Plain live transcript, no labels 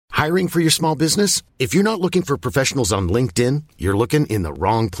Hiring for your small business? If you're not looking for professionals on LinkedIn, you're looking in the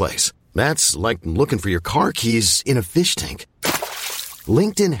wrong place. That's like looking for your car keys in a fish tank.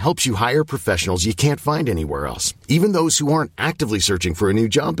 LinkedIn helps you hire professionals you can't find anywhere else, even those who aren't actively searching for a new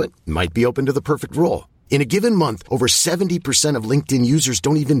job but might be open to the perfect role. In a given month, over 70% of LinkedIn users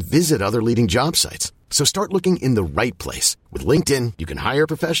don't even visit other leading job sites. So start looking in the right place. With LinkedIn, you can hire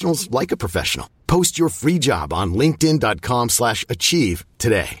professionals like a professional. Post your free job on linkedin.com/achieve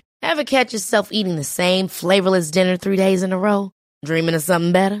today. Ever catch yourself eating the same flavorless dinner 3 days in a row? Dreaming of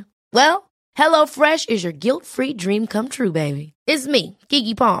something better? Well, HelloFresh is your guilt-free dream come true, baby. It's me,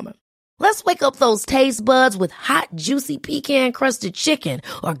 Keke Palmer. Let's wake up those taste buds with hot, juicy pecan-crusted chicken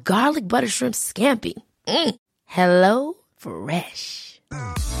or garlic butter shrimp scampi. Hello Fresh.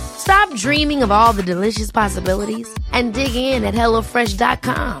 Stop dreaming of all the delicious possibilities and dig in at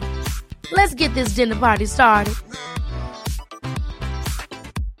HelloFresh.com. Let's get this dinner party started.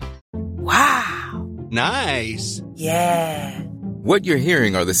 Wow. Nice. Yeah. What you're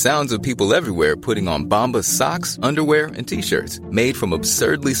hearing are the sounds of people everywhere putting on Bombas socks, underwear, and T-shirts made from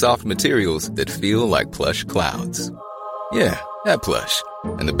absurdly soft materials that feel like plush clouds. Yeah, that plush.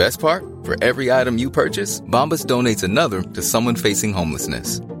 And the best part? For every item you purchase, Bombas donates another to someone facing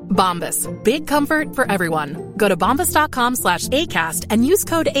homelessness. Bombas. Big comfort for everyone. Go to bombas.com/ACAST and use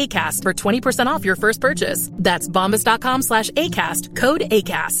code ACAST for 20% off your first purchase. That's bombas.com/ACAST. Code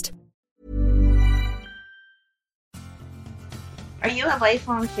ACAST. Are you a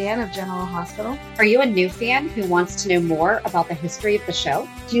lifelong fan of General Hospital? Are you a new fan who wants to know more about the history of the show?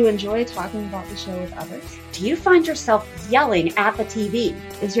 Do you enjoy talking about the show with others? Do you find yourself yelling at the TV?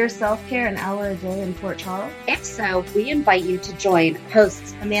 Is your self-care an hour a day in Port Charles? If so, we invite you to join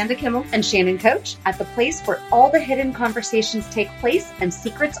hosts Amanda Kimmel and Shannon Coach at the place where all the hidden conversations take place and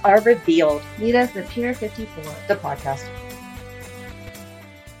secrets are revealed. Meet us at Pier 54, the podcast.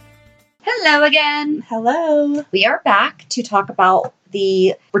 Hello again. Hello. We are back to talk about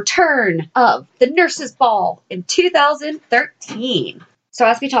the return of the Nurses Ball in 2013. So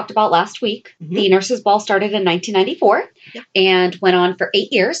as we talked about last week, the Nurses Ball started in 1994 and went on for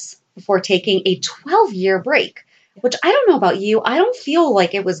 8 years before taking a 12-year break, which I don't know about you. I don't feel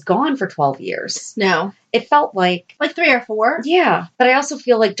like it was gone for 12 years. No. It felt like 3 or 4. Yeah. But I also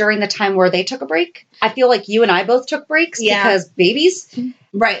feel like during the time where they took a break, I feel like you and I both took breaks because babies.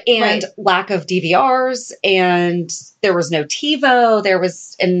 Right. And lack of DVRs, and there was no TiVo,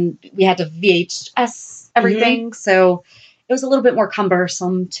 and we had to VHS everything. So it was a little bit more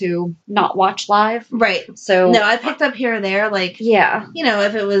cumbersome to not watch live. Right. So no, I picked up here or there,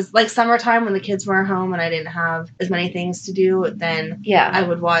 if it was like summertime when the kids were home and I didn't have as many things to do, then I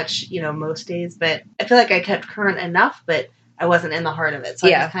would watch, most days. But I feel like I kept current enough, but I wasn't in the heart of it. So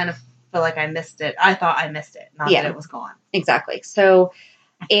I just kind of feel like I missed it. I thought I missed it, not that it was gone. Exactly. So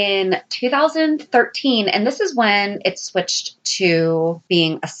in 2013, and this is when it switched to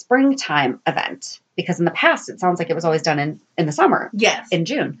being a springtime event, because in the past, it sounds like it was always done in the summer. Yes. In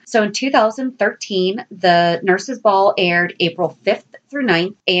June. So in 2013, the Nurses Ball aired April 5th through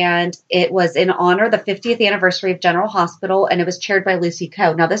 9th, and it was in honor of the 50th anniversary of General Hospital, and it was chaired by Lucy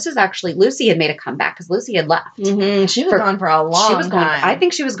Coe. Now, this is actually, Lucy had made a comeback because Lucy had left. Mm-hmm. She was gone for a long time. I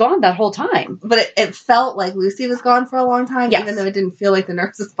think she was gone that whole time. But it felt like Lucy was gone for a long time, even though it didn't feel like the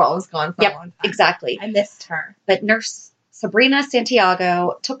Nurses Ball was gone for a long time. Exactly. I missed her. But Nurse Sabrina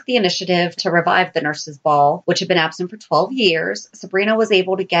Santiago took the initiative to revive the Nurses Ball, which had been absent for 12 years. Sabrina was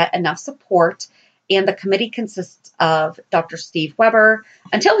able to get enough support, and the committee consists of Dr. Steve Weber,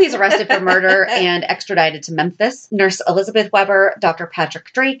 until he's arrested for murder and extradited to Memphis, Nurse Elizabeth Weber, Dr.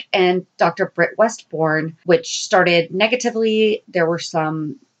 Patrick Drake, and Dr. Britt Westbourne, which started negatively. There were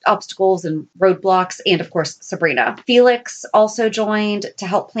some obstacles and roadblocks, and of course Sabrina. Felix also joined to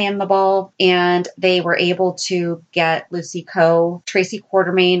help plan the ball, and they were able to get Lucy Coe. Tracy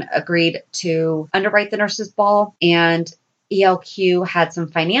Quartermain agreed to underwrite the Nurses Ball, and ELQ had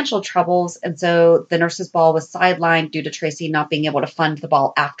some financial troubles, and so the Nurses Ball was sidelined due to Tracy not being able to fund the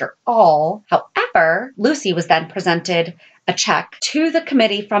ball after all. However, Lucy was then presented a check to the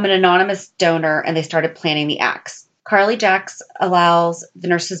committee from an anonymous donor, and they started planning the acts. Carly Jacks allows the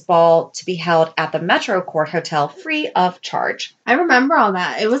Nurses Ball to be held at the Metro Court Hotel free of charge. I remember all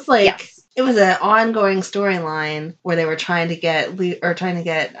that. It was it was an ongoing storyline where they were trying to get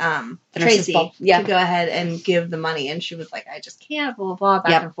Tracy to go ahead and give the money, and she was like, "I just can't," blah blah blah,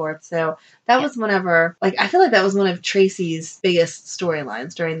 back and forth. So that was whenever, I feel like that was one of Tracy's biggest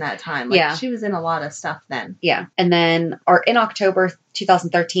storylines during that time. She was in a lot of stuff then. Yeah, and then, in October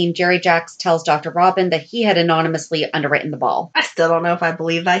 2013, Jerry Jacks tells Dr. Robin that he had anonymously underwritten the ball. I still don't know if I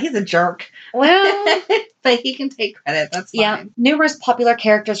believe that. He's a jerk. Well, But he can take credit. That's fine. Yeah. Numerous popular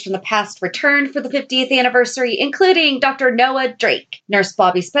characters from the past returned for the 50th anniversary, including Dr. Noah Drake. Nurse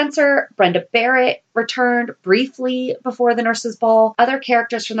Bobby Spencer, Brenda Barrett returned briefly before the nurses' ball. Other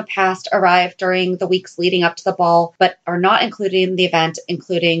characters from the past arrived during the weeks leading up to the ball, but are not included in the event,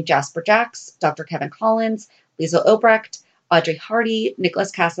 including Jasper Jacks, Dr. Kevin Collins, Liesl Obrecht, Audrey Hardy,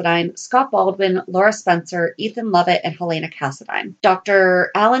 Nicholas Cassadine, Scott Baldwin, Laura Spencer, Ethan Lovett, and Helena Cassadine.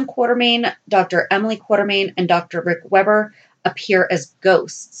 Dr. Alan Quartermain, Dr. Emily Quartermain, and Dr. Rick Weber appear as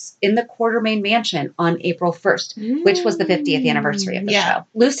ghosts in the Quartermain mansion on April 1st, which was the 50th anniversary of the show.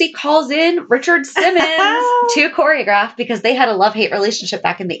 Lucy calls in Richard Simmons to choreograph because they had a love-hate relationship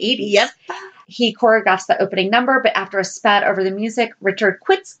back in the 80s. Yep. He choreographs the opening number, but after a spat over the music, Richard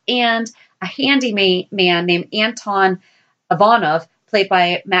quits, and a handyman named Anton Ivanov, played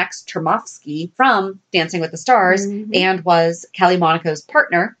by Max Termovsky from Dancing with the Stars, and was Kelly Monaco's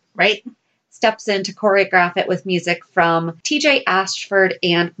partner, right, steps in to choreograph it with music from TJ Ashford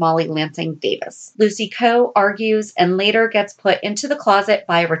and Molly Lansing Davis. Lucy Coe argues and later gets put into the closet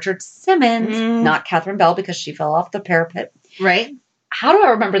by Richard Simmons, not Catherine Bell, because she fell off the parapet. Right. How do I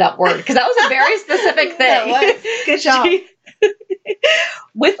remember that word? Because that was a very specific thing. That was. Good job.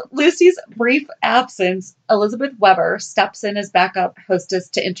 With Lucy's brief absence, Elizabeth Weber steps in as backup hostess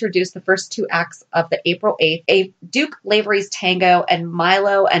to introduce the first two acts of the April 8th, a Duke Lavery's tango and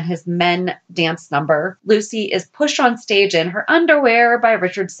Milo and his men dance number. Lucy is pushed on stage in her underwear by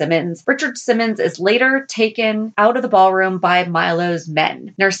Richard Simmons. Richard Simmons is later taken out of the ballroom by Milo's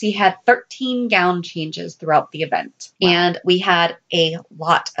men. Nursey had 13 gown changes throughout the event. Wow. And we had a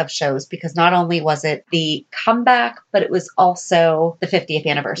lot of shows because not only was it the comeback, but it was also the 50th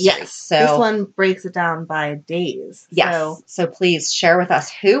anniversary. Yes. So this one breaks it down by days. Yes. So please share with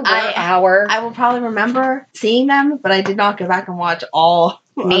us who were I will probably remember seeing them, but I did not go back and watch all.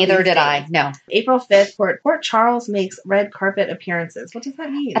 Neither did I. No. April 5th, Port Charles makes red carpet appearances. What does that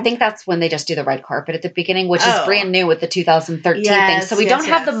mean? I think that's when they just do the red carpet at the beginning, which is brand new with the 2013 thing. So we don't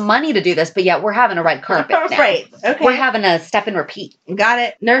have the money to do this, but yet we're having a red carpet now. Right. Okay. We're having a step and repeat. Got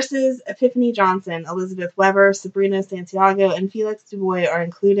it. Nurses Epiphany Johnson, Elizabeth Weber, Sabrina Santiago, and Felix Dubois are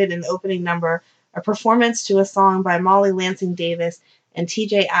included in the opening number, a performance to a song by Molly Lansing Davis and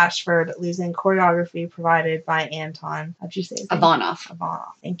TJ Ashford, losing choreography provided by Anton. How'd you say it? Ivanov.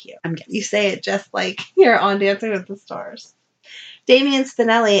 Thank you. I'm guessing. You say it just like you're on Dancing with the Stars. Damian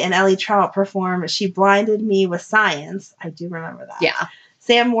Spinelli and Ellie Trout perform She Blinded Me with Science. I do remember that. Yeah.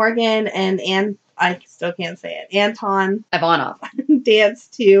 Sam Morgan and I still can't say it. Anton Ivanov dance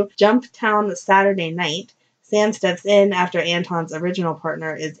to Jumptown Saturday Night. Sam steps in after Anton's original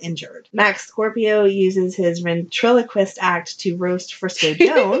partner is injured. Max Scorpio uses his ventriloquist act to roast Frisco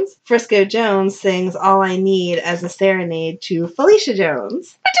Jones. Frisco Jones sings All I Need as a serenade to Felicia Jones. Which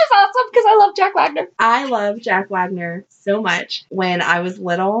is awesome because I love Jack Wagner. I love Jack Wagner so much. When I was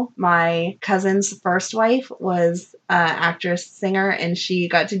little, my cousin's first wife was an actress, singer, and she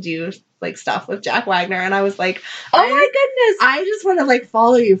got to do like stuff with Jack Wagner, and I was like, oh my goodness, I just want to like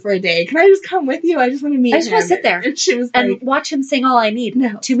follow you for a day. Can I just come with you? I just want to meet him. I just want to sit there. And she was and watch him sing All I Need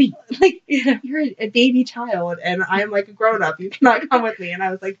to me. Like, you're a baby child, and I'm like a grown up. You cannot come with me. And I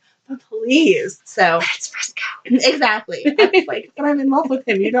was like, but please. So it's Frisco. Exactly. I was like, but I'm in love with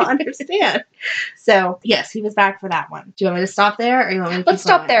him. You don't understand. So yes, he was back for that one. Do you want me to stop there, or you want me to Let's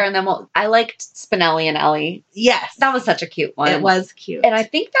stop there, and then I liked Spinelli and Ellie. Yes, that was such a cute one. It was cute, and I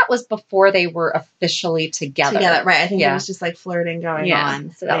think that was before they were officially together. Right? I think it was just like flirting going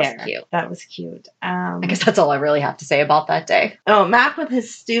on. So that was cute. That was cute. I guess that's all I really have to say about that day. Oh, Mac with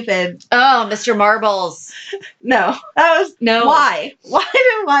his stupid. Oh, Mr. Marbles. No, that was no. Why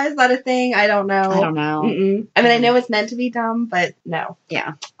is that a thing? I don't know. Mm-mm. I mean, I know it's meant to be dumb, but no.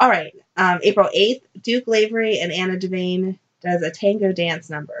 Yeah. All right. April 8th, Duke Lavery and Anna Devane does a tango dance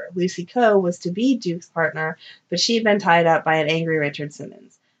number. Lucy Coe was to be Duke's partner, but she'd been tied up by an angry Richard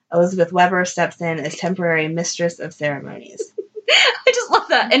Simmons. Elizabeth Weber steps in as temporary mistress of ceremonies. I just love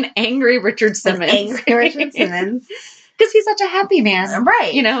that. An angry Richard Simmons. Angry Richard Simmons. Because he's such a happy man.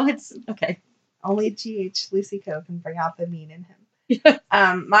 Right. You know, it's okay. Only Lucy Coe can bring out the mean in him.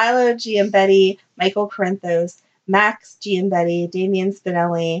 Milo Giambetti, Michael Corinthos, Max Giambetti, Damian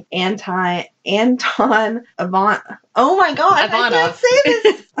Spinelli, Anton Avant. Oh my God, Ivanov. I can't say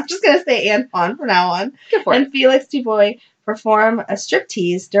this. I'm just going to say Anton from now on. And Felix Dubois perform a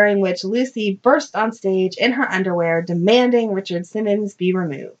striptease during which Lucy burst on stage in her underwear, demanding Richard Simmons be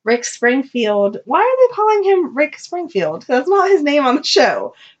removed. Rick Springfield. Why are they calling him Rick Springfield? That's not his name on the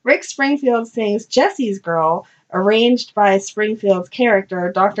show. Rick Springfield sings Jesse's Girl, arranged by Springfield's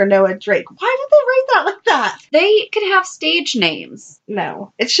character, Dr. Noah Drake. Why did they write that like that? They could have stage names.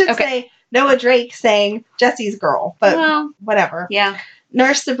 No. It should say Noah Drake sang Jesse's Girl, but whatever. Yeah.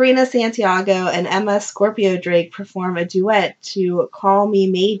 Nurse Sabrina Santiago and Emma Scorpio Drake perform a duet to Call Me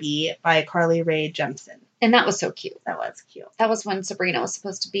Maybe by Carly Rae Jepsen. And that was so cute. That was cute. That was when Sabrina was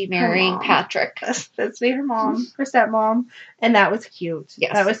supposed to be marrying Patrick. That's her mom, her stepmom. And that was cute.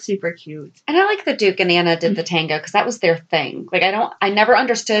 Yes. That was super cute. And I like that Duke and Anna did the tango because that was their thing. Like, I never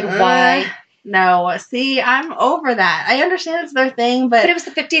understood why. No, see, I'm over that. I understand it's their thing, but it was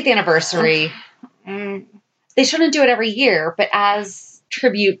the 50th anniversary. They shouldn't do it every year, but as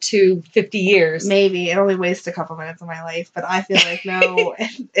tribute to 50 years. Maybe. It only wastes a couple minutes of my life, but I feel like, no.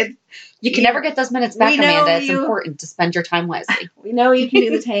 You can never get those minutes back, Amanda. It's important to spend your time wisely. We know you can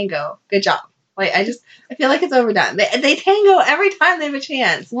do the tango. Good job. Like, I feel like it's overdone. They tango every time they have a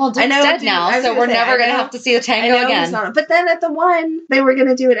chance. Well, Duke's dead now, so we're never going to have to see the tango again. But then at the one, they were going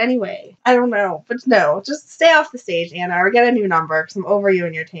to do it anyway. I don't know. But no, just stay off the stage, Anna, or get a new number, because I'm over you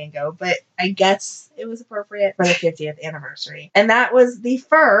and your tango. But I guess it was appropriate for the 50th anniversary. And that was the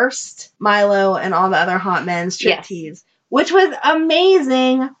first Milo and all the other hot men striptease, which was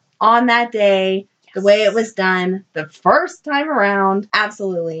amazing on that day. The way it was done the first time around,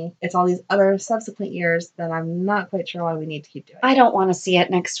 absolutely. It's all these other subsequent years that I'm not quite sure why we need to keep doing. I don't want to see it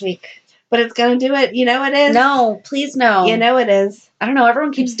next week. But it's going to do it. You know it is. No, please no. You know it is. I don't know.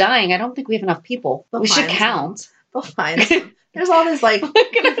 Everyone keeps dying. I don't think we have enough people. We should count. We'll find some. There's all these, like,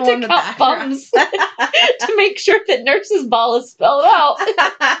 people in the background. Bums to make sure that Nurse's Ball is spelled out.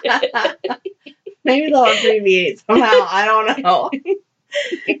 Maybe they'll abbreviate somehow. I don't know.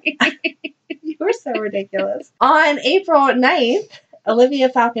 You were so ridiculous. On April 9th, Olivia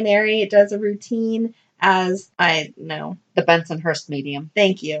Falconeri does a routine as, the Bensonhurst medium.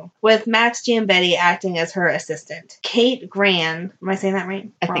 Thank you. With Max Giambetti acting as her assistant. Kate Gran, am I saying that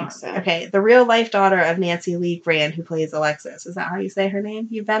right? I think so. Okay, the real life daughter of Nancy Lee Gran, who plays Alexis. Is that how you say her name?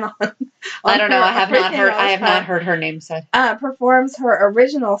 You've been on I don't know. I have not heard her name said. Performs her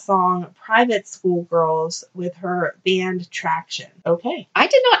original song, Private School Girls, with her band Traction. Okay. I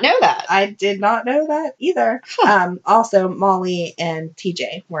did not know that. I did not know that either. Huh. Also, Molly and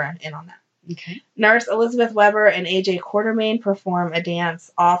TJ were in on that. Okay. Nurse Elizabeth Weber and AJ Quartermain perform a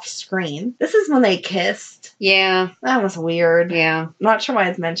dance off screen. This is when they kissed. Yeah. That was weird. Yeah. Not sure why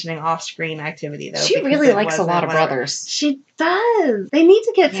it's mentioning off screen activity though. She really likes a lot of brothers. She does. They need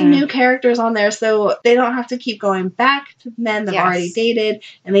to get some new characters on there so they don't have to keep going back to men they've already dated,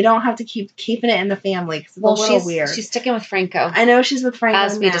 and they don't have to keep keeping it in the family because it's a little weird. She's sticking with Franco. I know she's with Franco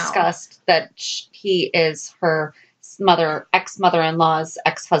as we discussed that he is her ex-mother-in-law's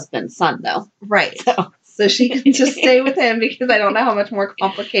ex-husband's son, though. Right. So she can just stay with him because I don't know how much more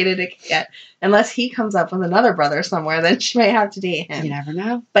complicated it can get. Unless he comes up with another brother somewhere, then she may have to date him. You never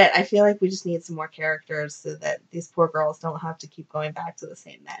know. But I feel like we just need some more characters so that these poor girls don't have to keep going back to the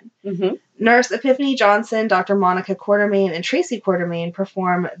same men. Mm-hmm. Nurse Epiphany Johnson, Dr. Monica Quartermain, and Tracy Quartermain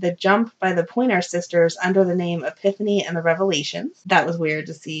perform The Jump by the Pointer Sisters under the name Epiphany and the Revelations. That was weird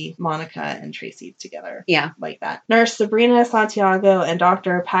to see Monica and Tracy together like that. Nurse Sabrina Santiago and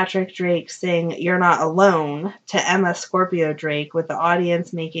Dr. Patrick Drake sing You're Not Alone to Emma Scorpio Drake, with the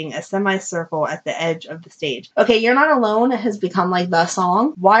audience making a semicircle at the edge of the stage. Okay, You're Not Alone has become like the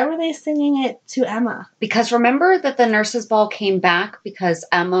song. Why were they singing it to Emma? Because remember that the Nurses' Ball came back because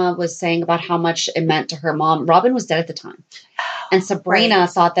Emma was saying about how much it meant to her mom. Robin was dead at the time. And Sabrina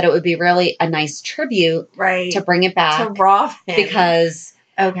thought that it would be really a nice tribute to bring it back to Robin. Because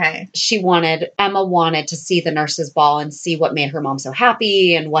Emma wanted to see the Nurses' Ball and see what made her mom so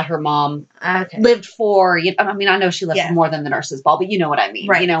happy and what her mom lived for. I mean, I know she lived for more than the Nurses' Ball, but you know what I mean.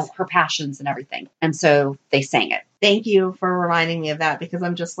 Right. You know, her passions and everything. And so they sang it. Thank you for reminding me of that, because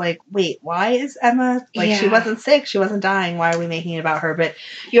I'm just like, wait, why is Emma, she wasn't sick, she wasn't dying, why are we making it about her? But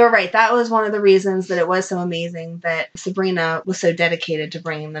you're right, that was one of the reasons that it was so amazing that Sabrina was so dedicated to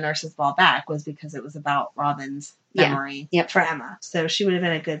bringing the Nurses' Ball back, was because it was about Robin's memory for Emma. So she would have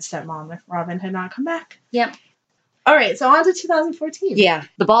been a good stepmom if Robin had not come back. Yep. All right, so on to 2014. Yeah.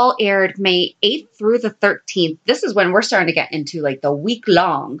 The ball aired May 8th through the 13th. This is when we're starting to get into like the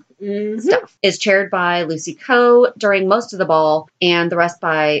week-long stuff. It's chaired by Lucy Coe during most of the ball, and the rest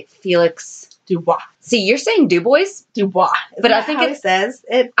by Felix Dubois. See, you're saying Dubois? Dubois. But I think it says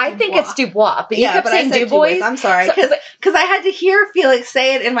it. I think it's Dubois, but you kept but saying I said Dubois. I'm sorry, because I had to hear Felix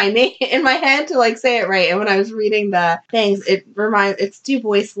say it in my name in my head to like say it right. And when I was reading the things, it's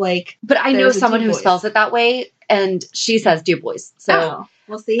Dubois. Like, but I know someone who spells it that way. and she says Dubois. So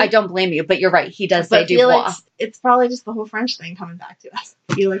we'll see. I don't blame you, but you're right. He does say Dubois. Felix, it's probably just the whole French thing coming back to us.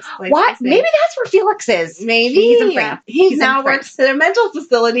 Felix. What? Maybe that's where Felix is. Maybe. He's in France. He now works at a mental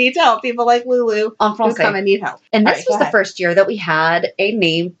facility to help people like Lulu who come and need help. And this was the first year that we had a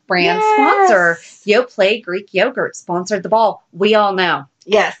name brand sponsor. Yoplait Greek Yogurt sponsored the ball. We all know.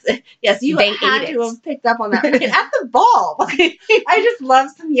 Yes, you had to have picked up on that at the ball. I just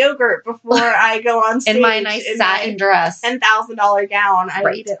love some yogurt before I go on stage. In my nice satin dress. $10,000 gown. I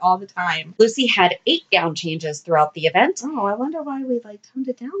eat it all the time. Lucy had 8 gown changes throughout the event. Oh, I wonder why we toned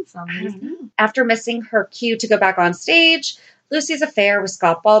it down some. I don't know. After missing her cue to go back on stage, Lucy's affair with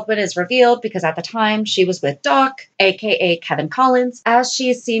Scott Baldwin is revealed because at the time she was with Doc, a.k.a. Kevin Collins, as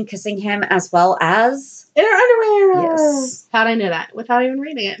she is seen kissing him as well as... in her underwear. Yes. How'd I know that without even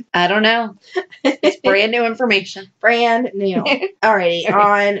reading it? I don't know. It's brand new information. Brand new. Alrighty.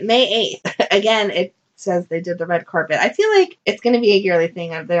 On May 8th, again, it says they did the red carpet. I feel like it's going to be a yearly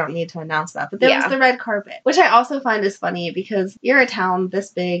thing and they don't need to announce that. But there was the red carpet, which I also find is funny because you're a town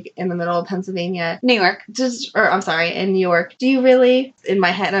this big in the middle of Pennsylvania. New York. In New York. Do you really? In my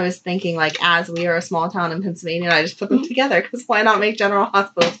head, I was thinking as we are a small town in Pennsylvania, and I just put them together because why not make General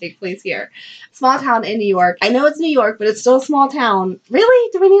Hospital take place here? Small town in New York. I know it's New York, but it's still a small town. Really?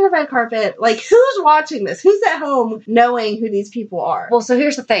 Do we need a red carpet? Who's watching this? Who's at home knowing who these people are? Well, so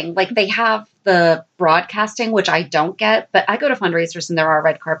here's the thing. They have the broadcasting, which I don't get, but I go to fundraisers and there are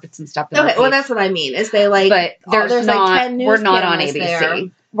red carpets and stuff. Okay, well, that's what I mean. Is they but there's not, 10 news we're not on ABC.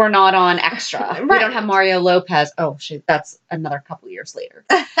 There. We're not on Extra. Right. We don't have Mario Lopez. Oh, shoot, that's another couple years later.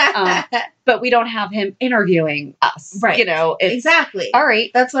 But we don't have him interviewing us. Right. Exactly. All right.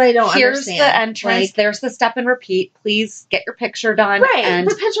 That's what I don't Here's understand. Here's the entrance. There's the step and repeat. Please get your picture done. Right. And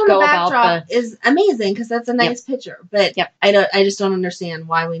the picture on the backdrop is amazing because that's a nice picture. But I just don't understand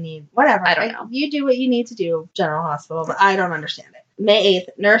why we need whatever. I don't know. You do what you need to do, General Hospital, but I don't understand it. May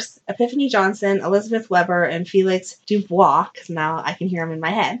 8th, Nurse Epiphany Johnson, Elizabeth Weber, and Felix Dubois, because now I can hear them in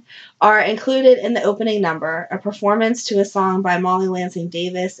my head, are included in the opening number, a performance to a song by Molly Lansing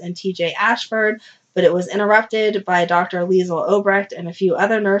Davis and T.J. Ashford, but it was interrupted by Dr. Liesl Obrecht and a few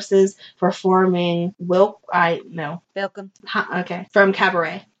other nurses performing from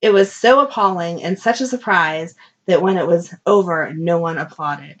Cabaret. It was so appalling and such a surprise that when it was over, no one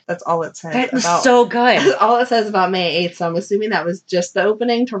applauded. That's all it says. That was so good. That's all it says about May 8th. So I'm assuming that was just the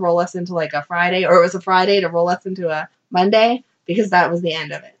opening to roll us into a Friday, or it was a Friday to roll us into a Monday, because that was the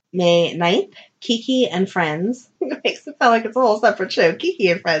end of it. May 9th, Kiki and Friends. It makes it sound like it's a whole separate show.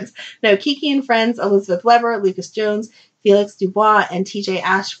 Kiki and Friends. No, Kiki and Friends, Elizabeth Weber, Lucas Jones, Felix Dubois, and TJ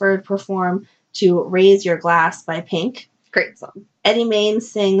Ashford perform to Raise Your Glass by Pink. Great song. Eddie Main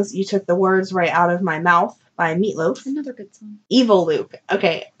sings You Took the Words Right Out of My Mouth by Meatloaf. Another good song. Evil Luke.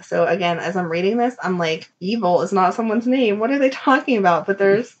 Okay, so again, as I'm reading this, I'm like, evil is not someone's name. What are they talking about? But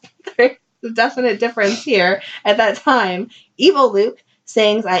there's a definite difference here at that time. Evil Luke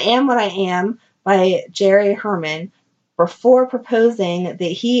sings I Am What I Am by Jerry Herman before proposing that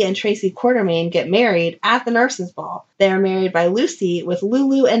he and Tracy Quartermain get married at the nurses' ball. They are married by Lucy with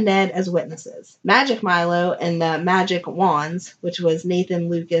Lulu and Ned as witnesses. Magic Milo and the Magic Wands, which was Nathan,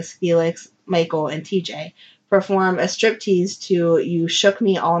 Lucas, Felix, Michael, and TJ, perform a striptease to You Shook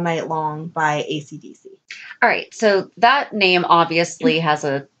Me All Night Long by AC/DC. All right, so that name obviously has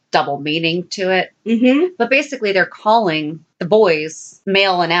a double meaning to it. Mm-hmm. But basically they're calling the boys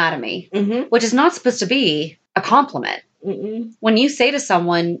male anatomy, which is not supposed to be a compliment. Mm-mm. When you say to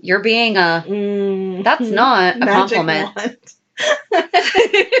someone, you're being that's not a magic compliment. Wand. I'm going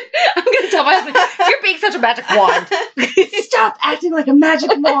to tell my husband, you're being such a magic wand. Stop acting like a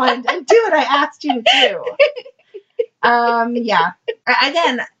magic wand and do what I asked you to do. Yeah.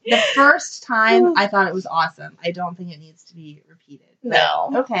 Again, the first time I thought it was awesome. I don't think it needs to be repeated.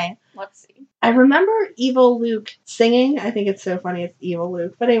 No. Okay. Let's see. I remember Evil Luke singing. I think it's so funny it's Evil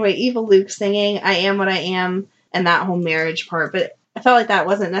Luke. But anyway, Evil Luke singing I Am What I Am and that whole marriage part. But I felt like that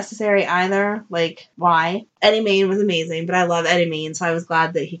wasn't necessary either. Why? Eddie Main was amazing, but I love Eddie Main, so I was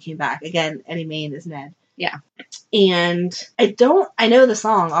glad that he came back. Again, Eddie Main is Ned. Yeah. And I know the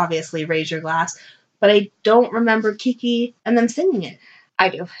song, obviously, Raise Your Glass, but I don't remember Kiki and them singing it. I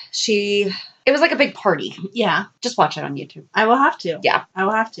do. It was like a big party. Yeah. Just watch it on YouTube. I will have to. Yeah. I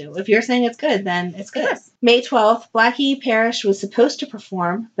will have to. If you're saying it's good, then it's good. Yes. May 12th, Blackie Parrish was supposed to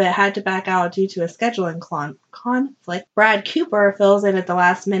perform, but had to back out due to a scheduling conflict. Brad Cooper fills in at the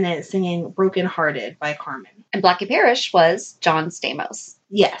last minute singing Broken Hearted by Carmen. And Blackie Parrish was John Stamos.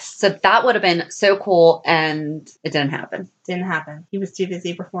 Yes. So that would have been so cool, and it didn't happen. Didn't happen. He was too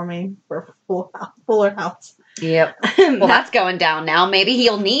busy performing for Fuller House. Yep. Well, that's going down now. Maybe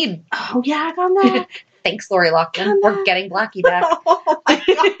he'll need... Oh, yeah, on that. Thanks, Lori Loughlin. We're getting Blackie back. Oh my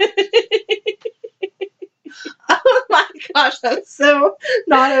god. Oh my gosh, that's so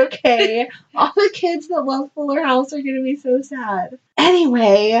not okay. All the kids that love Fuller House are going to be so sad.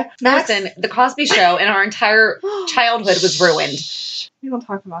 Anyway, Listen, the Cosby Show and our entire childhood was ruined. We don't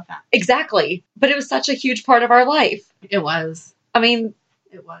talk about that. Exactly. But it was such a huge part of our life. It was. I mean,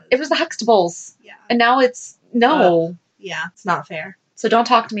 it was. It was the Huxtables. Yeah. And now it's no. Yeah, it's not fair. So don't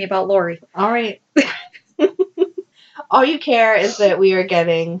talk to me about Lori. All right. All you care is that we are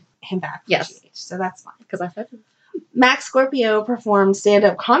getting him back. Yes. So that's fine. Because I said it. Max Scorpio performed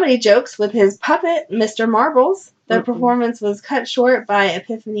stand-up comedy jokes with his puppet, Mr. Marbles. The performance was cut short by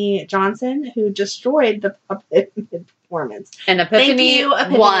Epiphany Johnson, who destroyed the puppet mid-performance. And Epiphany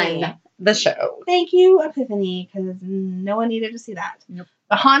won the show. Thank you, Epiphany, because no one needed to see that. Nope.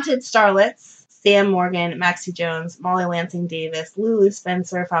 The Haunted Starlets, Sam Morgan, Maxie Jones, Molly Lansing Davis, Lulu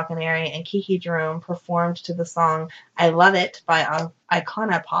Spencer Falconeri, and Kiki Jerome performed to the song I Love It by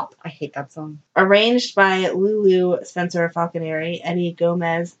Icona Pop. I hate that song. Arranged by Lulu Spencer Falconeri, Eddie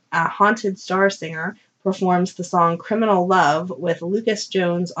Gomez, a Haunted Star singer, performs the song Criminal Love with Lucas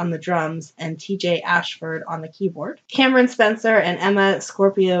Jones on the drums and TJ Ashford on the keyboard. Cameron Spencer and Emma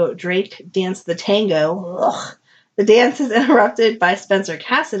Scorpio Drake dance the tango. Ugh. The dance is interrupted by Spencer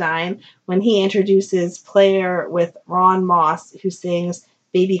Cassadine when he introduces Player with Ron Moss, who sings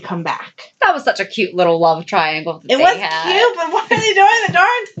Baby Come Back. That was such a cute little love triangle that it was cute, but why are they doing the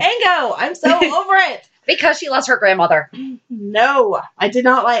darn tango? I'm so over it. Because she loves her grandmother. No, I did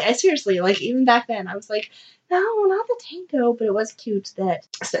not like. I seriously, even back then, I was like, no, not the tango. But it was cute that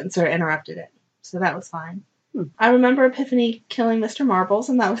Spencer interrupted it, so that was fine. I remember Epiphany killing Mr. Marbles,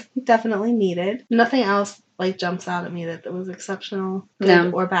 and that was definitely needed. Nothing else jumps out at me that was exceptional,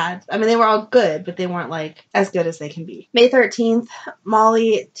 good or bad. I mean, they were all good, but they weren't as good as they can be. May 13th,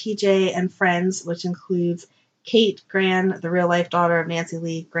 Molly, TJ, and friends, which includes Kate Gran, the real life daughter of Nancy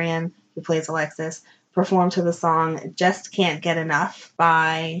Lee Gran, who plays Alexis, performed to the song Just Can't Get Enough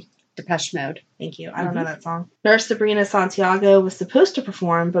by Depeche Mode. Thank you. I don't know that song. Nurse Sabrina Santiago was supposed to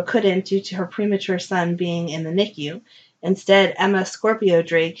perform, but couldn't due to her premature son being in the NICU. Instead, Emma Scorpio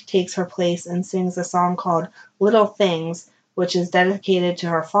Drake takes her place and sings a song called Little Things, which is dedicated to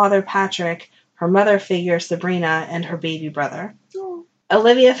her father, Patrick, her mother figure, Sabrina, and her baby brother. Oh.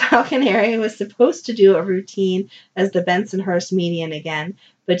 Olivia Falconeri was supposed to do a routine as the Bensonhurst median again,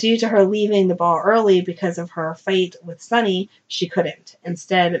 but due to her leaving the ball early because of her fight with Sonny, she couldn't.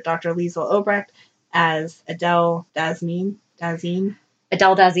 Instead, Dr. Liesl Obrecht as Adele Dazeem.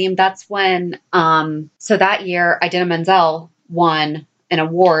 Adele Dazeem, that's when, so that year, Idina Menzel won an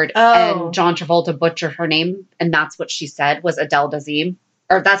award, and John Travolta butchered her name, and that's what she said was Adele Dazeem.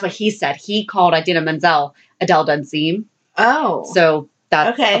 Or that's what he said. He called Idina Menzel Adele Dazeem. Oh. So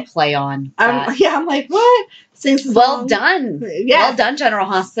that's a play on that. I'm like, what? Sings well done. Yeah. Well done, General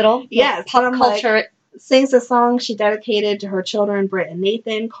Hospital. Yes. Pop culture. Sings a song she dedicated to her children, Britt and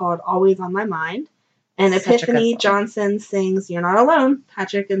Nathan, called Always on My Mind. And Epiphany Johnson sings You're Not Alone.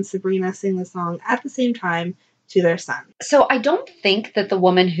 Patrick and Sabrina sing the song at the same time to their son. So I don't think that the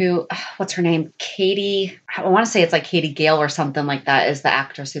woman who, what's her name? Katie, I want to say it's Katie Gale or something like that is the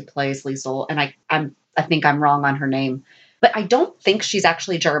actress who plays Liesl. And I think I'm wrong on her name. But I don't think she's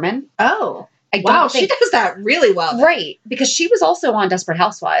actually German. Oh. Wow, she does that really well. Then. Right. Because she was also on Desperate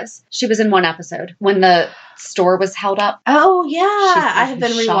Housewives. She was in one episode when the store was held up. Oh, yeah. I have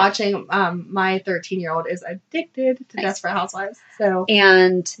been rewatching. My 13-year-old is addicted to Desperate Housewives. So,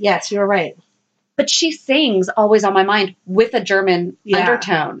 and yes, you're right. But she sings Always on My Mind with a German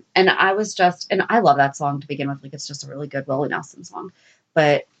undertone. And I was and I love that song to begin with. It's just a really good Willie Nelson song.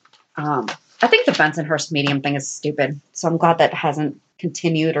 But I think the Bensonhurst medium thing is stupid. So I'm glad that hasn't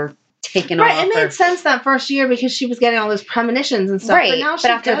continued or taken off. Right, it made sense that first year because she was getting all those premonitions and stuff. Right, but now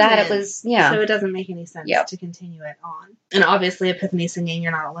but after that it was, So it doesn't make any sense to continue it on. And obviously Epiphany singing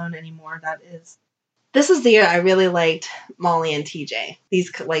You're Not Alone Anymore, this is the year I really liked Molly and TJ.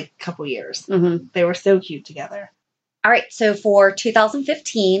 These couple years. Mm-hmm. They were so cute together. All right, so for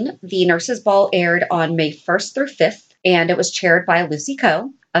 2015, the Nurses Ball aired on May 1st through 5th, and it was chaired by Lucy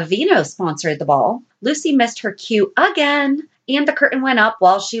Coe. Aveeno sponsored the ball. Lucy missed her cue again, and the curtain went up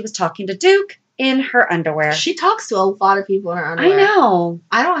while she was talking to Duke in her underwear. She talks to a lot of people in her underwear. I know.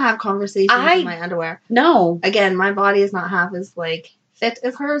 I don't have conversations in my underwear. No. Again, my body is not half as fit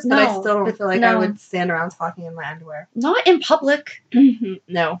as hers, but I still don't feel like I would stand around talking in my underwear. Not in public.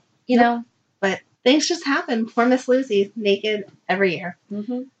 No. You know? But things just happen. Poor Miss Lucy, naked every year.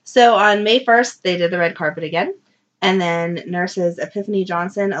 Mm-hmm. So on May 1st, they did the red carpet again. And then nurses Epiphany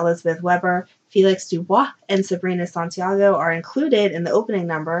Johnson, Elizabeth Weber, Felix Dubois, and Sabrina Santiago are included in the opening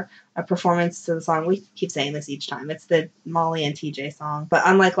number, a performance to the song. We keep saying this each time. It's the Molly and TJ song. But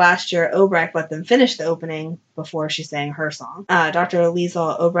unlike last year, Obrecht let them finish the opening before she sang her song. Dr.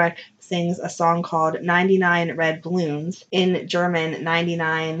 Liesel Obrecht sings a song called 99 Red Balloons, in German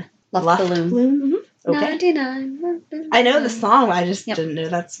 99 Luftballons. Mm-hmm. Okay. 99. I know the song, but I just didn't know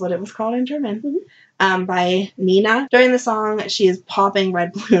that's what it was called in German. Mm-hmm. By Nina. During the song, she is popping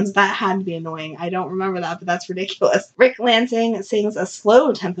red balloons. That had to be annoying. I don't remember that, but that's ridiculous. Rick Lansing sings a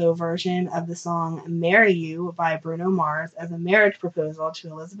slow tempo version of the song Marry You by Bruno Mars as a marriage proposal to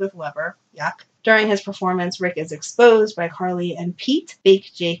Elizabeth Weber. Yuck. During his performance, Rick is exposed by Carly and Pete,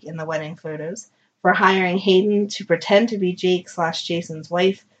 fake Jake in the wedding photos, for hiring Hayden to pretend to be Jake/Jason's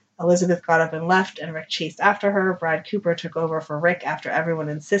wife. Elizabeth got up and left, and Rick chased after her. Brad Cooper took over for Rick after everyone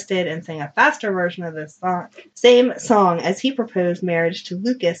insisted and sang a faster version of this song. Same song as he proposed marriage to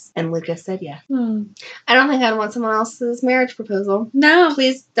Lucas, and Lucas said yes. I don't think I'd want someone else's marriage proposal. No.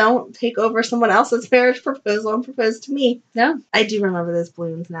 Please don't take over someone else's marriage proposal and propose to me. No. I do remember those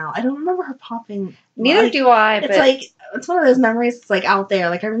balloons now. I don't remember her popping. Neither do I. It's like, it's one of those memories that's like out there.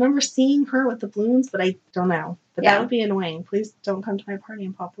 Like, I remember seeing her with the balloons, but I don't know. But that would be annoying. Please don't come to my party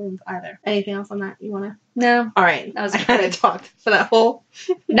and pop balloons either. Anything else on that you want to? No. All right. That was I kind of talked for that whole...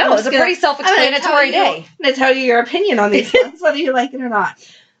 No, it was a pretty self-explanatory day. I'm going to tell you your opinion on these ones, whether you like it or not.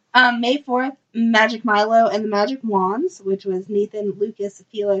 May 4th, Magic Milo and the Magic Wands, which was Nathan, Lucas,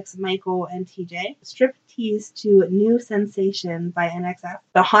 Felix, Michael, and TJ. Striptease to New Sensation by NXF.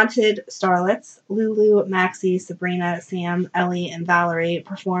 The Haunted Starlets, Lulu, Maxie, Sabrina, Sam, Ellie, and Valerie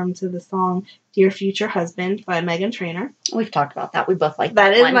performed to the song Dear Future Husband by Meghan Trainor. We've talked about that. We both like that.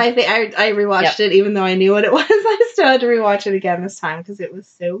 That is one. My favorite. I rewatched it even though I knew what it was. I still had to rewatch it again this time because it was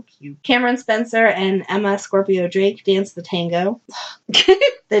so cute. Cameron Spencer and Emma Scorpio Drake dance the tango.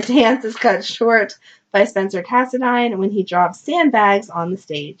 The dance is cut short by Spencer Cassadine when he drops sandbags on the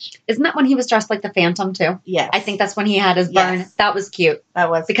stage. Isn't that when he was dressed like the Phantom too? Yes. I think that's when he had his burn. Yes. That was cute. That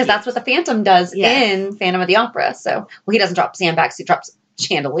was because cute. That's what the Phantom does in Phantom of the Opera. So, well, he doesn't drop sandbags. He drops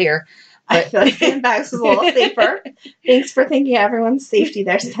chandelier. I feel like sandbags was a little safer. Thanks for thinking of everyone's safety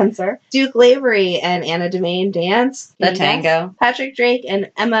there, Spencer. Duke Lavery and Anna Demain dance the tango. Patrick Drake and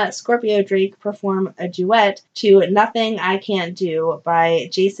Emma Scorpio Drake perform a duet to Nothing I Can't Do by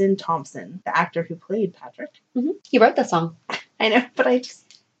Jason Thompson, the actor who played Patrick. Mm-hmm. He wrote the song. I know, but I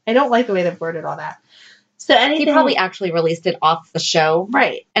don't like the way they've worded all that. So anything... He probably actually released it off the show.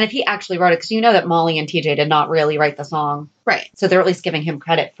 Right. And if he actually wrote it, because you know that Molly and TJ did not really write the song. Right. So they're at least giving him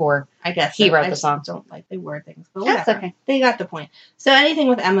credit for, I guess, he wrote the song. I don't like the word things, but That's whatever. okay. They got the point. So anything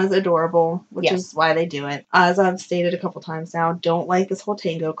with Emma's adorable, which is why they do it. As I've stated a couple times now, don't like this whole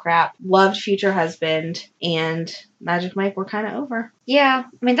tango crap. Loved Future Husband and Magic Mike were kind of over. Yeah.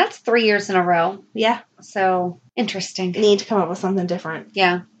 I mean, that's 3 years in a row. Yeah. So, interesting. Need to come up with something different.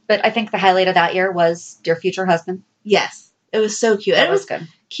 Yeah. But I think the highlight of that year was Dear Future Husband. Yes. It was so cute. That was good.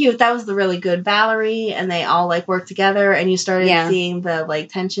 Cute. That was the really good Valerie, and they all like worked together, and you started seeing the like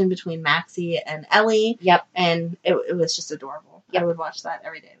tension between Maxie and Ellie. Yep. And it was just adorable. Yep. I would watch that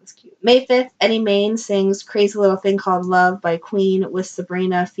every day. It was cute. May 5th, Eddie Main sings Crazy Little Thing Called Love by Queen with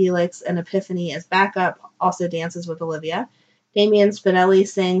Sabrina, Felix, and Epiphany as backup. Also dances with Olivia. Damian Spinelli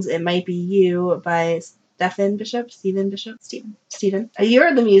sings It Might Be You by Stephen Bishop.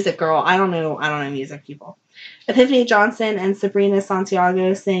 You're the music girl. I don't know music people. Epiphany Johnson and Sabrina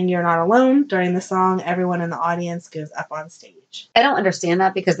Santiago sing You're Not Alone. During the song, everyone in the audience goes up on stage. I don't understand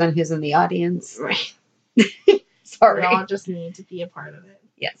that because then who's in the audience? Right. Sorry. We all just need to be a part of it.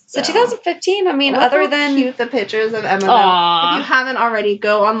 Yes. So 2015, I mean, other than... cute the pictures of Emma. If you haven't already,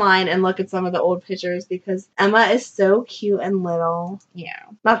 go online and look at some of the old pictures because Emma is so cute and little. Yeah.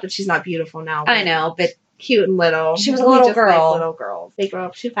 Not that she's not beautiful now. I know, but... Cute and little. She was a little girl. Like little girls. They grow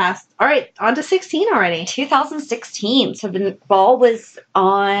up too fast. All right, on to 16 already. 2016. So the ball was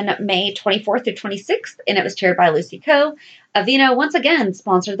on May 24th through 26th, and it was chaired by Lucy Coe. Aveeno once again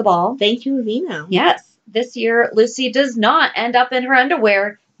sponsored the ball. Thank you, Aveeno. Yes. This year, Lucy does not end up in her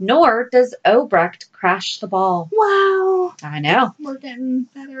underwear, nor does Obrecht crash the ball. Wow. I know. We're getting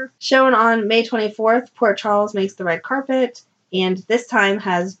better. Shown on May 24th, Port Charles makes the red carpet. And this time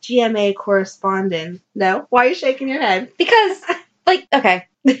has GMA correspondent. No? Why are you shaking your head? Because, okay.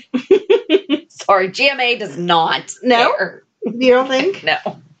 Sorry, GMA does not. No? care. You don't think? No.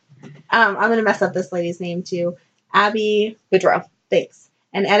 I'm going to mess up this lady's name, too. Abby Boudreaux. Thanks.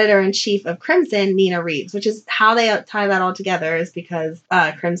 And editor-in-chief of Crimson, Nina Reeves, which is how they tie that all together is because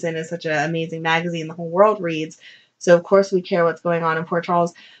Crimson is such an amazing magazine the whole world reads. So, of course, we care what's going on in Port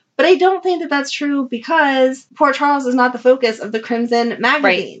Charles. But I don't think that that's true because Port Charles is not the focus of the Crimson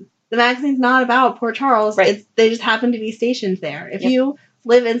magazine. Right. The magazine's not about Port Charles. Right. They just happen to be stationed there. If you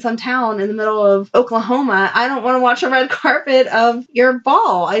live in some town in the middle of Oklahoma, I don't want to watch a red carpet of your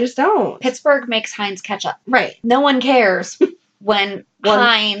ball. I just don't. Pittsburgh makes Heinz ketchup. Right. No one cares when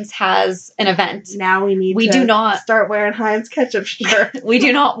Heinz has an event. Now we do not start wearing Heinz ketchup shirts. We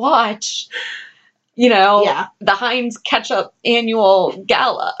do not watch, the Heinz ketchup annual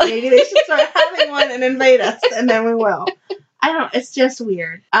gala. Maybe they should start having one and invite us, and then we will. I don't know. It's just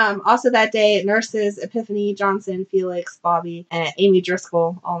weird. Also that day, nurses Epiphany, Johnson, Felix, Bobby, and Amy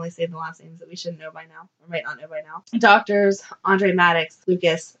Driscoll, I'll only say the last names that we should know by now, or might not know by now. Doctors, Andre Maddox,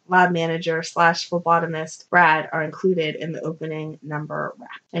 Lucas, lab manager / phlebotomist, Brad are included in the opening number wrap.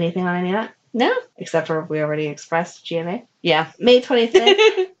 Anything on any of that? No. Except for we already expressed GMA. Yeah. May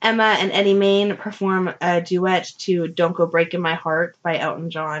 25th, Emma and Eddie Main perform a duet to Don't Go Breaking My Heart by Elton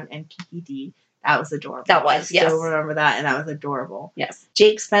John and Kiki D. That was adorable. That was, yes. I still remember that, and that was adorable. Yes.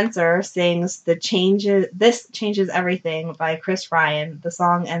 Jake Spencer sings This Changes Everything by Chris Ryan. The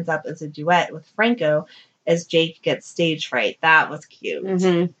song ends up as a duet with Franco as Jake gets stage fright. That was cute.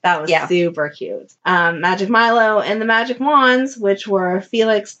 Mm-hmm. That was super cute. Magic Milo and the Magic Wands, which were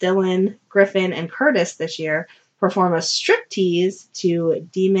Felix, Dylan, Griffin, and Curtis this year, perform a striptease to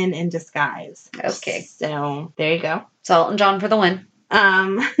Demon in Disguise. Okay. So, there you go. So Elton John for the win.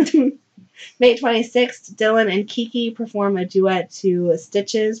 May 26th, Dylan and Kiki perform a duet to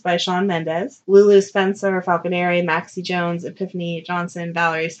Stitches by Shawn Mendes. Lulu Spencer, Falconeri, Maxie Jones, Epiphany Johnson,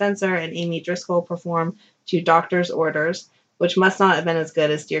 Valerie Spencer, and Amy Driscoll perform to Doctor's Orders, which must not have been as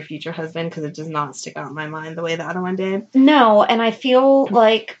good as Dear Future Husband because it does not stick out in my mind the way the other one did. No, and I feel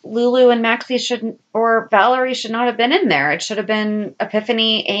like Lulu and Maxie or Valerie should not have been in there. It should have been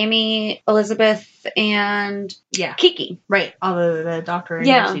Epiphany, Amy, Elizabeth, and Kiki. Right, all the doctor and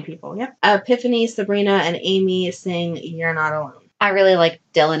nurse people. Yep. Epiphany, Sabrina, and Amy sing You're Not Alone. I really liked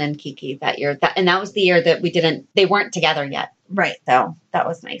Dylan and Kiki that year. And that was the year that they weren't together yet. Right. So that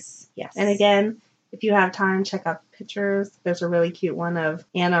was nice. Yes. And again, if you have time, check out the pictures. There's a really cute one of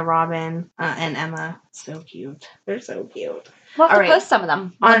Anna, Robin, and Emma. So cute. They're so cute. We'll have to post some of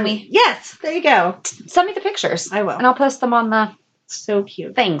them. Yes, there you go. Send me the pictures. I will. And I'll post them on the so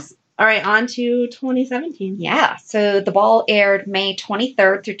cute things. All right, on to 2017. Yeah, so the ball aired May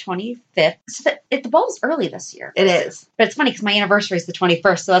 23rd through 25th. So the ball's early this year. It is. But it's funny because my anniversary is the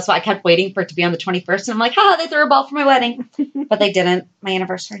 21st, so that's why I kept waiting for it to be on the 21st. And I'm like, they threw a ball for my wedding. But they didn't. My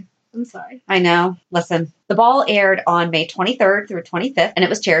anniversary. I'm sorry. I know. Listen, the ball aired on May 23rd through 25th, and it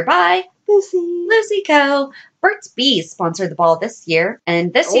was chaired by Lucy Co. Burt's Bees sponsored the ball this year,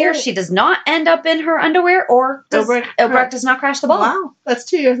 and this year she does not end up in her underwear or Obrecht does not crash the ball. Wow, that's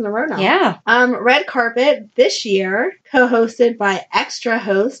 2 years in a row now. Yeah. Red Carpet this year, co-hosted by extra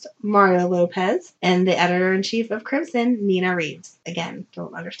host Mario Lopez and the editor-in-chief of Crimson, Nina Reeves. Again,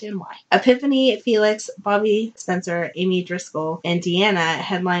 don't understand why. Epiphany, Felix, Bobby Spencer, Amy Driscoll, and Deanna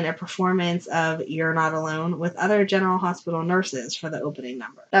headline a performance of You're Not Alone with other General Hospital nurses for the opening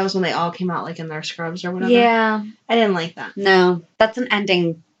number. That was when they all came out like in their scrubs or whatever. Yeah. I didn't like that. No, that's an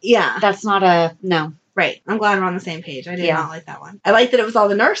ending. Yeah. That's not a, no. Right. I'm glad we're on the same page. I did not like that one. I liked that it was all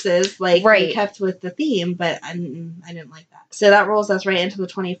the nurses, they kept with the theme, but I didn't like that. So that rolls us right into the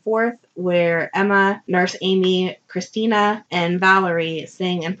 24th, where Emma, Nurse Amy, Christina, and Valerie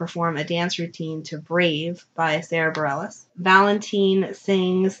sing and perform a dance routine to Brave by Sarah Bareilles. Valentine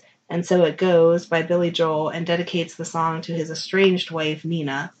sings And So It Goes by Billy Joel and dedicates the song to his estranged wife,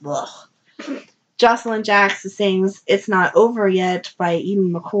 Nina. Ugh. Jocelyn Jacks sings It's Not Over Yet by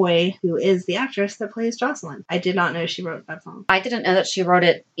Eden McCoy, who is the actress that plays Jocelyn. I did not know she wrote that song. I didn't know that she wrote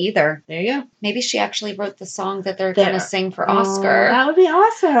it either. There you go. Maybe she actually wrote the song that they're going to sing for Oscar. That would be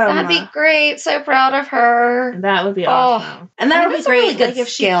awesome. That'd be great. So proud of her. That would be awesome. And that would be great. Really good if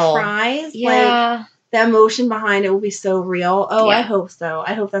skill. She cries, the emotion behind it will be so real. Oh, yeah. I hope so.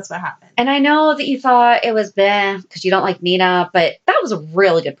 I hope that's what happened. And I know that you thought it was because you don't like Nina, but that was a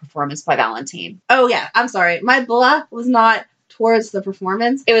really good performance by Valentine. Oh, yeah. I'm sorry. My blah was not towards the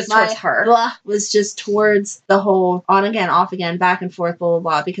performance. It was towards her. Blah was just towards the whole on again, off again, back and forth, blah, blah,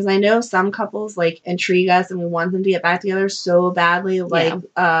 blah. Because I know some couples intrigue us and we want them to get back together so badly.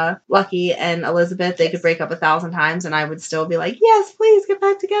 Lucky and Elizabeth, they could break up 1,000 times and I would still be like, yes, please get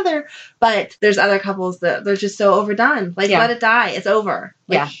back together. But there's other couples that they're just so overdone. Let it die. It's over.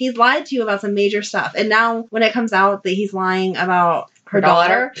 He's lied to you about some major stuff. And now when it comes out that he's lying about her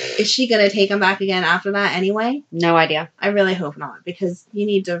daughter, is she going to take him back again after that anyway? No idea. I really hope not, because you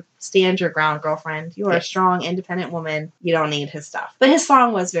need to stand your ground, girlfriend. You are a strong, independent woman. You don't need his stuff. But his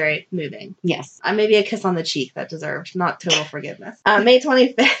song was very moving. Yes. Maybe a kiss on the cheek that deserved not total forgiveness. May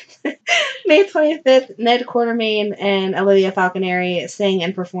 25th. May 25th, Ned Quartermain and Olivia Falconeri sing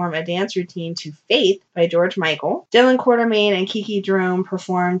and perform a dance routine to Faith by George Michael. Dylan Quartermain and Kiki Jerome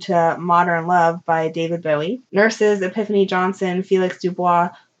perform to Modern Love by David Bowie. Nurses Epiphany Johnson, Felix Dubois,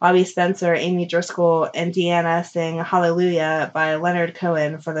 Bobby Spencer, Amy Driscoll, and Deanna sing Hallelujah by Leonard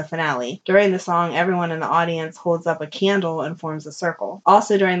Cohen for the finale. During the song, everyone in the audience holds up a candle and forms a circle.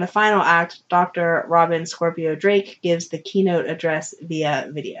 Also during the final act, Dr. Robin Scorpio Drake gives the keynote address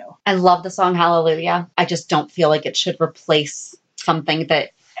via video. I love the song Hallelujah. I just don't feel like it should replace something that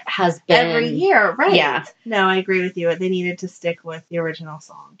has been every year, right? Yeah. No, I agree with you. They needed to stick with the original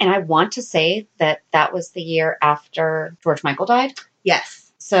song. And I want to say that was the year after George Michael died. Yes.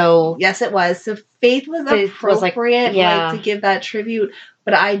 So yes, it was. So Faith was appropriate, to give that tribute,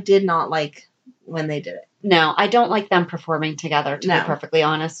 but I did not like when they did it. No, I don't like them performing together, to be perfectly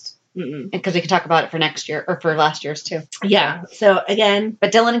honest. Because we could talk about it for next year, or for last year's too. Yeah. So again,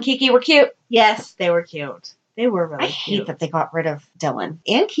 but Dylan and Kiki were cute. Yes, they were cute. They were really cute. I hate that they got rid of Dylan.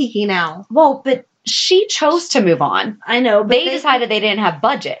 And Kiki now. Well, but she chose to move on. I know, but they decided they didn't have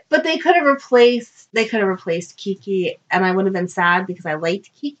budget. But they could have replaced Kiki, and I would have been sad because I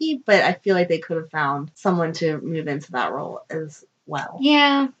liked Kiki, but I feel like they could have found someone to move into that role as well.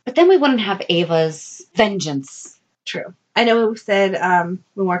 Yeah, but then we wouldn't have Ava's vengeance. True. I know we said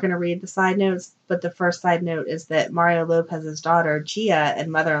we weren't going to read the side notes, but the first side note is that Mario Lopez's daughter, Gia,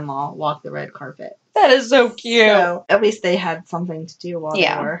 and mother-in-law walked the red carpet. That is so cute. So at least they had something to do while they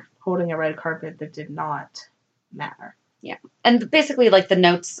were holding a red carpet that did not matter. Yeah. And basically, like, the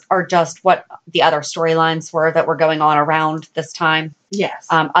notes are just what the other storylines were that were going on around this time. Yes.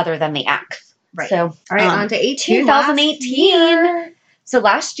 Other than the act. Right. So, all right, on to 2018. So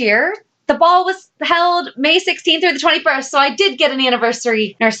last year, the ball was held May 16th through the 21st. So I did get an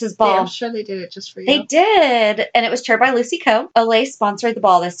anniversary nurses ball. I'm sure they did it just for you. They did. And it was chaired by Lucy Coe. Olay sponsored the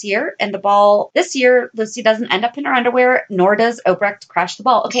ball this year. And the ball this year, Lucy doesn't end up in her underwear, nor does Obrecht crash the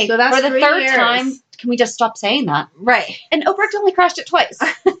ball. Okay, so that's for the third time, can we just stop saying that? Right. And Obrecht only crashed it twice.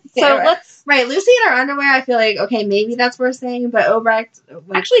 Right, Lucy in her underwear, I feel like, okay, maybe that's worth saying, but Obrecht...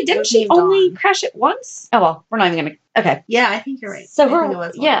 Actually, didn't she only crash it once? Oh, well, we're not even going to... Okay. Yeah, I think you're right. So I think it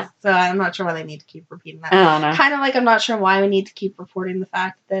was once. So I'm not sure why they need to keep repeating that. I don't know. Kind of like I'm not sure why we need to keep reporting the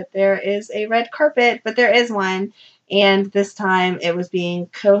fact that there is a red carpet, but there is one. And this time it was being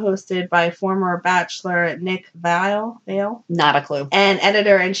co-hosted by former Bachelor Nick Vale. Not a clue. And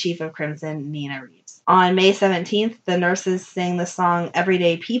editor-in-chief of Crimson, Nina Reeves. On May 17th, the nurses sing the song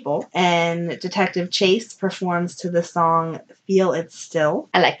Everyday People, and Detective Chase performs to the song Feel It Still.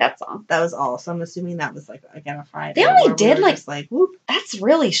 I like that song. That was all. So I'm assuming that was, like, again, a Friday. They only did, whoop. That's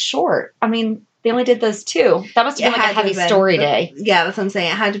really short. I mean, they only did those two. That must have been like a heavy story day. Yeah, that's what I'm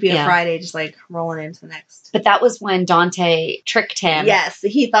saying. It had to be a Friday, just like rolling into the next. But that was when Dante tricked him. Yes,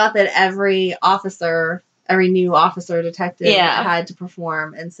 he thought that every new officer detective had to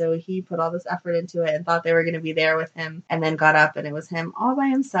perform, and so he put all this effort into it and thought they were going to be there with him, and then got up and it was him all by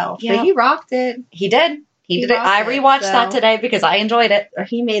himself. But he rocked it. He did. He did it. I rewatched that today because I enjoyed it.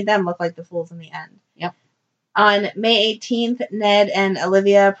 He made them look like the fools in the end. Yep. On May 18th, Ned and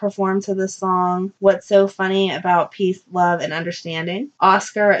Olivia performed to the song What's So Funny About Peace, Love, and Understanding.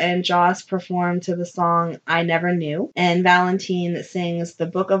 Oscar and Joss performed to the song I Never Knew. And Valentine sings The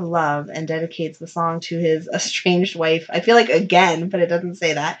Book of Love and dedicates the song to his estranged wife. I feel like again, but it doesn't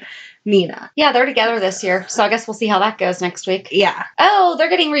say that. Nina. Yeah, they're together this year. So I guess we'll see how that goes next week. Yeah. Oh, they're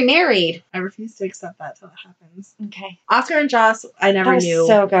getting remarried. I refuse to accept that till it happens. Okay. Oscar and Joss, I Never Knew.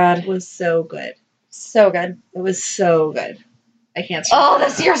 So good. Was so good. So good. It was so good. I can't.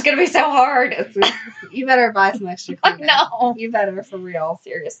 This year's going to be so hard. You better buy some extra cream. No. You better, for real.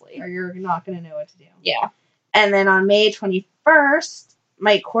 Seriously. Or you're not going to know what to do. Yeah. And then on May 21st,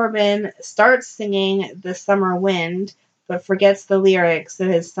 Mike Corbin starts singing The Summer Wind, but forgets the lyrics, so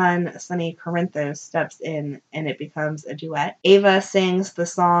his son, Sonny Corinthos, steps in, and it becomes a duet. Ava sings the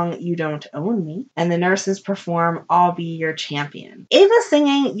song You Don't Own Me, and the nurses perform I'll Be Your Champion. Ava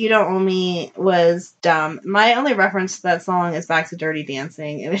singing You Don't Own Me was dumb. My only reference to that song is back to Dirty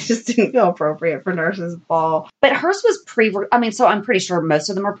Dancing, and it just didn't feel appropriate for Nurses Ball. But hers was so I'm pretty sure most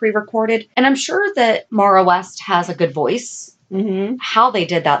of them are pre-recorded, and I'm sure that Mara West has a good voice. Mm-hmm. How they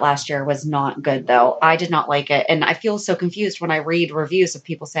did that last year was not good, though. I did not like it. And I feel so confused when I read reviews of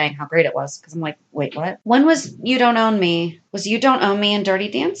people saying how great it was. Because I'm like, wait, what? When was You Don't Own Me? Was You Don't Own Me in Dirty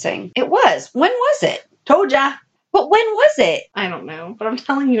Dancing? It was. When was it? Told ya. But when was it? I don't know, but I'm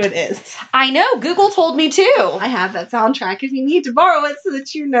telling you it is. I know. Google told me too. I have that soundtrack if you need to borrow it so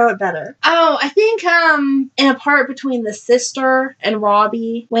that you know it better. Oh, I think in a part between the sister and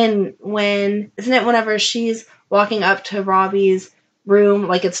Robbie, when isn't it whenever she's walking up to Robbie's room,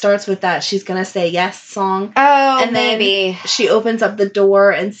 like it starts with that "She's Gonna Say Yes" song. Oh, and then maybe. She opens up the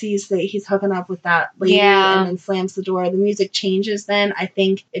door and sees that he's hooking up with that lady, and then slams the door. The music changes then. I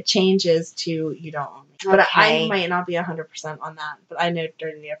think it changes to "You Don't Own Me." But I might not be 100% on that, but I know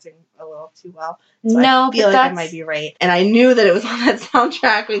Dirty Dancing a little too well. So I feel like I might be right. And I knew that it was on that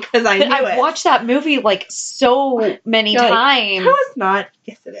soundtrack because I knew it. I've watched that movie like so many times. No, it's not.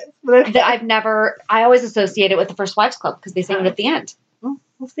 Yes, it is. But I always associate it with the First Wives Club because they sing it at the end. Well,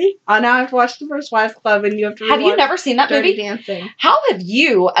 we'll see. Now I've watched the First Wives Club and you have to Have you never seen that Dirty movie? Dancing. How have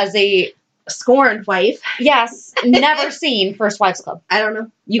you, as a scorned wife, yes, never seen First Wives Club? I don't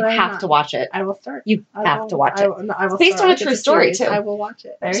know. You have to watch it. I will start. You have to watch it. It's based on a true story, too. I will watch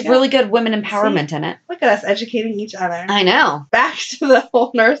it. There's really good women empowerment in it. Look at us educating each other. I know. Back to the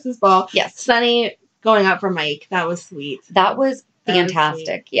whole nurses' ball. Yes. Sunny going up for Mike. That was sweet. That was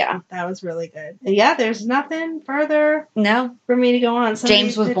fantastic. Yeah. That was really good. And yeah, there's nothing further for me to go on.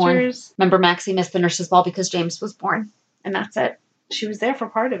 James was born. Remember, Maxie missed the nurses' ball because James was born. And that's it. She was there for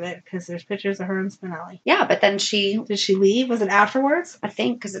part of it because there's pictures of her and Spinelli. Yeah, but then Did she leave? Was it afterwards? I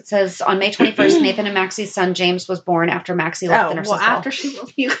think, because it says on May 21st, Nathan and Maxie's son James was born after Maxie left the nurse's ball. After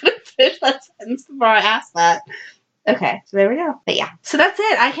you could have finished that sentence before I asked that. Okay, so there we go. But yeah. So that's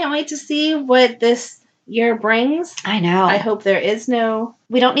it. I can't wait to see what this year brings. I know. I hope there is no...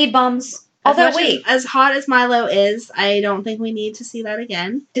 We don't need bums. Although, as hot as Milo is, I don't think we need to see that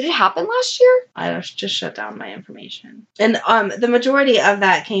again. Did it happen last year? I just shut down my information. And the majority of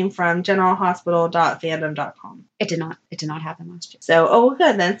that came from generalhospital.fandom.com. It did not. It did not happen last year. So,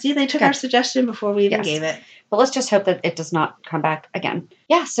 good then. See, they took our suggestion before we even gave it. But let's just hope that it does not come back again.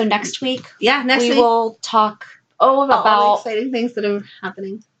 Yeah, so next week. Yeah, next week. We will talk about all the exciting things that are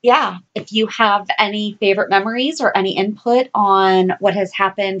happening. Yeah. If you have any favorite memories or any input on what has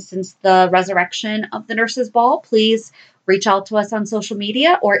happened since the resurrection of the nurses' ball, please reach out to us on social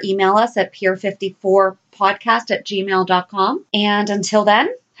media or email us at pier54podcast@gmail.com. And until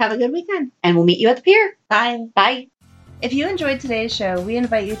then, have a good weekend. And we'll meet you at the pier. Bye. Bye. If you enjoyed today's show, we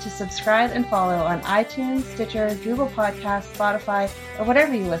invite you to subscribe and follow on iTunes, Stitcher, Google Podcasts, Spotify, or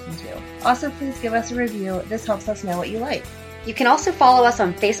whatever you listen to. Also, please give us a review. This helps us know what you like. You can also follow us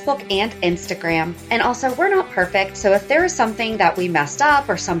on Facebook and Instagram. And also, we're not perfect, so if there is something that we messed up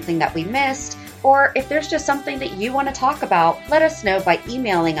or something that we missed, or if there's just something that you want to talk about, let us know by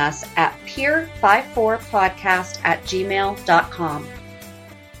emailing us at pier54podcast@gmail.com.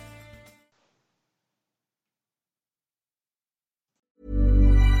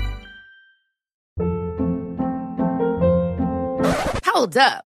 Hold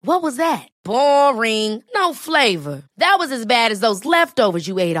up. What was that? Boring. No flavor. That was as bad as those leftovers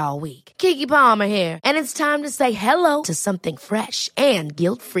you ate all week. Keke Palmer here, and it's time to say hello to something fresh and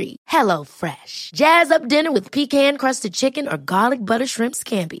guilt-free. Hello Fresh. Jazz up dinner with pecan-crusted chicken or garlic butter shrimp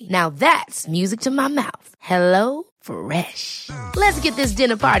scampi. Now that's music to my mouth. Hello Fresh. Let's get this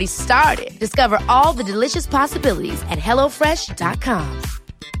dinner party started. Discover all the delicious possibilities at hellofresh.com.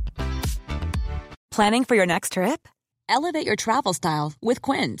 Planning for your next trip? Elevate your travel style with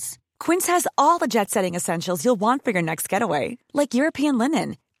Quince. Quince has all the jet-setting essentials you'll want for your next getaway, like European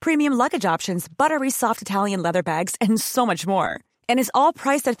linen, premium luggage options, buttery soft Italian leather bags, and so much more. And is all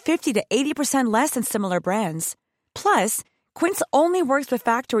priced at 50 to 80% less than similar brands. Plus, Quince only works with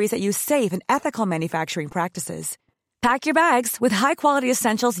factories that use safe and ethical manufacturing practices. Pack your bags with high-quality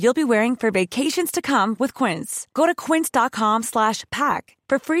essentials you'll be wearing for vacations to come with Quince. Go to quince.com/pack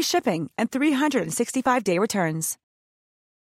for free shipping and 365-day returns.